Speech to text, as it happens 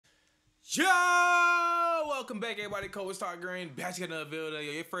Yo! Welcome back, everybody. Rockstar Green. Back to another video.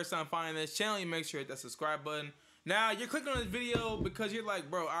 Your first time finding this channel, you make sure you hit that subscribe button. Now, you're clicking on this video because you're like,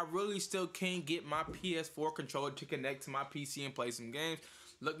 bro, I really still can't get my PS4 controller to connect to my PC and play some games.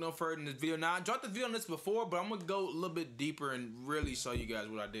 Look no further in this video. Now, I dropped the video on this before, but I'm going to go a little bit deeper and really show you guys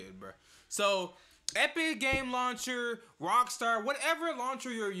what I did, bro. So, Epic Game Launcher, Rockstar, whatever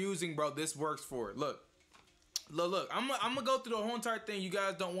launcher you're using, bro, this works for it. Look, I'm gonna go through the whole entire thing. You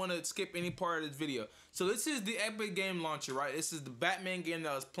guys don't want to skip any part of this video. So this is the Epic Game Launcher, right? This is the Batman game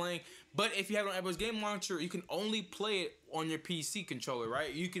that I was playing. But if you have an Epic Game Launcher, you can only play it on your PC controller,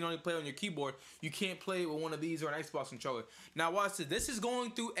 right? You can only play it on your keyboard. You can't play it with one of these or an Xbox controller. Now watch this. This is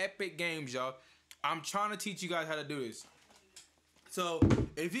going through Epic Games, y'all. I'm trying to teach you guys how to do this. So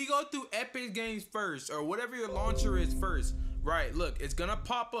if you go through Epic Games first, or whatever your launcher is first, right? Look, it's gonna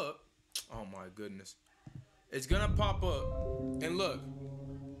pop up. Oh my goodness. It's gonna pop up, and look,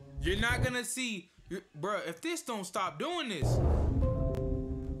 you're not gonna see, bro. If this don't stop doing this,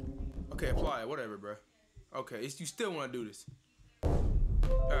 okay, apply it, whatever, bro. Okay, you still wanna do this? All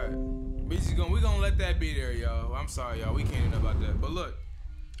right, we're gonna let that be there, y'all. I'm sorry, y'all. We can't know about that. But look,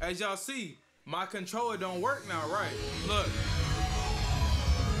 as y'all see, my controller don't work now, right? Look,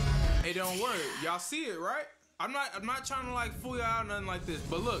 it don't work. Y'all see it, right? I'm not trying to like fool y'all out or nothing like this,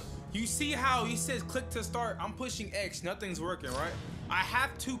 but look, you see how he says click to start? I'm pushing X, nothing's working, right? I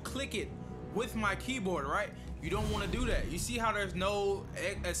have to click it with my keyboard, right? You don't want to do that. You see how there's no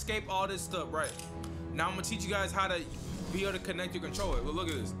escape, all this stuff, right? Now I'm gonna teach you guys how to be able to connect your controller. But look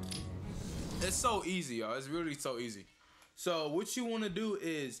at this. It's so easy, y'all. It's really so easy. So what you want to do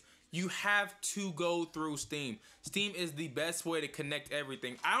is you have to go through Steam. Steam is the best way to connect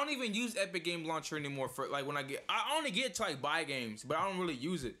everything. I don't even use Epic Game Launcher anymore for like when I only get to like buy games, but I don't really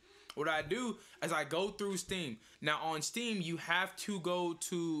use it. What I do is I go through Steam. Now on Steam, you have to go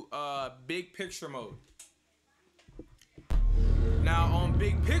to big picture mode. Now on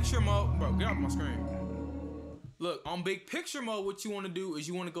big picture mode, bro, get off my screen. Look, on big picture mode, what you want to do is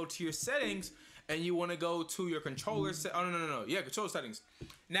you want to go to your settings and you want to go to your controller set. Oh no. Yeah, controller settings.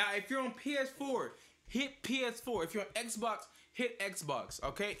 Now if you're on PS4, hit PS4. If you're on Xbox, hit Xbox.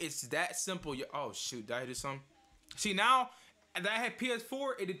 Okay, it's that simple. Oh shoot, did I hit something? See now that I had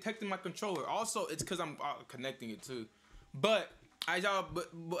PS4, it detected my controller. Also, it's because I'm connecting it too. But as y'all,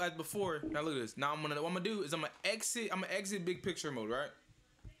 as before, now look at this. Now what I'm gonna do is I'm gonna exit big picture mode, right?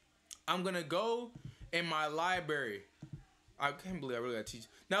 I'm gonna go in my library. I can't believe I really gotta teach.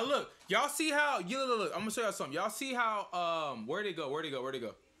 Now look, y'all see how look. I'm gonna show y'all something. Y'all see how where'd it go?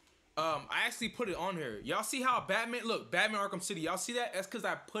 I actually put it on here. Y'all see how Batman Arkham City. Y'all see that? That's because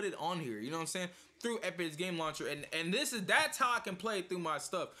I put it on here. You know what I'm saying? Through Epic's Game Launcher, and that's how I can play through my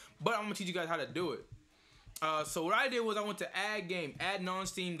stuff. But I'm gonna teach you guys how to do it. So what I did was I went to add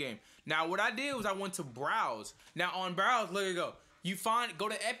non-Steam game. Now what I did was I went to browse. Now on browse, there you go. Go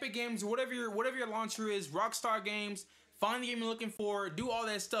to Epic Games, whatever your launcher is, Rockstar Games. Find the game you're looking for, do all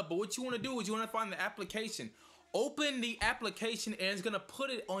that stuff. But what you want to do is you want to find the application. Open the application and it's going to put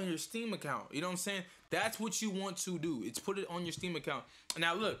it on your Steam account. You know what I'm saying? That's what you want to do. It's put it on your Steam account.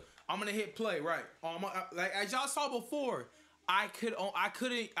 Now look, I'm going to hit play, right? Like as y'all saw before, I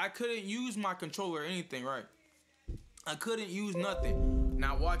couldn't use my controller or anything, right? I couldn't use nothing.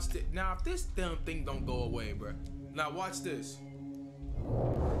 Now watch this. Now if this damn thing don't go away, bro. Now watch this.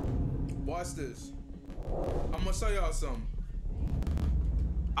 Watch this. I'm gonna show y'all something.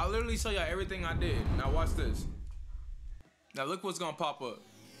 I'll literally show y'all everything I did. Now watch this. Now look what's gonna pop up.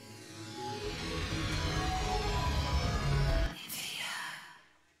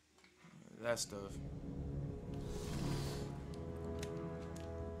 That stuff.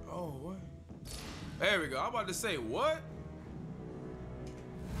 Oh, what? There we go. I'm about to say, what?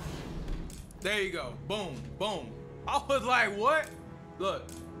 There you go. Boom, boom. I was like, what? Look.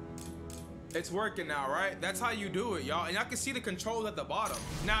 It's working now, right? That's how you do it, y'all. And y'all can see the controls at the bottom.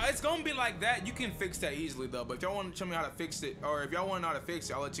 Now, it's gonna be like that. You can fix that easily, though. But if y'all want to show me how to fix it, or if y'all want to know how to fix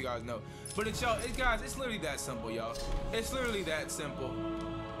it, I'll let you guys know. But guys, it's literally that simple, y'all. It's literally that simple.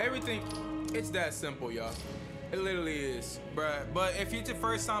 Everything, it's that simple, y'all. It literally is, bruh. But if it's your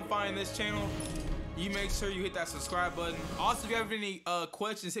first time finding this channel, you make sure you hit that subscribe button. Also, if you have any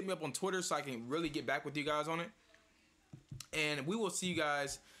questions, hit me up on Twitter so I can really get back with you guys on it. And we will see you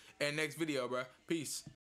guys in the next video, bro. Peace.